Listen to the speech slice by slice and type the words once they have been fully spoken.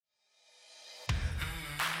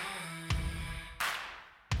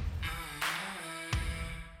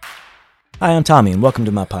Hi, I'm Tommy, and welcome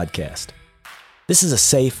to my podcast. This is a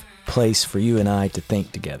safe place for you and I to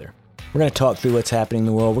think together. We're going to talk through what's happening in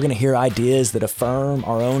the world. We're going to hear ideas that affirm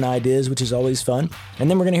our own ideas, which is always fun. And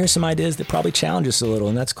then we're going to hear some ideas that probably challenge us a little,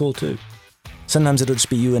 and that's cool too. Sometimes it'll just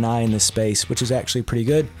be you and I in this space, which is actually pretty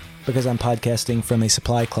good because I'm podcasting from a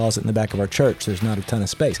supply closet in the back of our church. There's not a ton of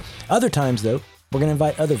space. Other times, though, we're going to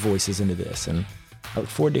invite other voices into this, and I look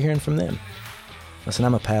forward to hearing from them. Listen,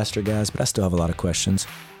 I'm a pastor, guys, but I still have a lot of questions.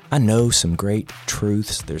 I know some great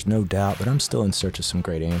truths, there's no doubt, but I'm still in search of some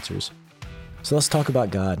great answers. So let's talk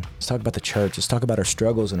about God. Let's talk about the church. Let's talk about our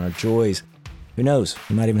struggles and our joys. Who knows?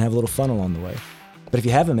 We might even have a little fun along the way. But if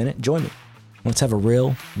you have a minute, join me. Let's have a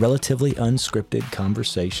real, relatively unscripted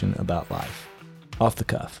conversation about life. Off the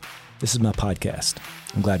cuff. This is my podcast.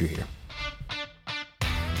 I'm glad you're here.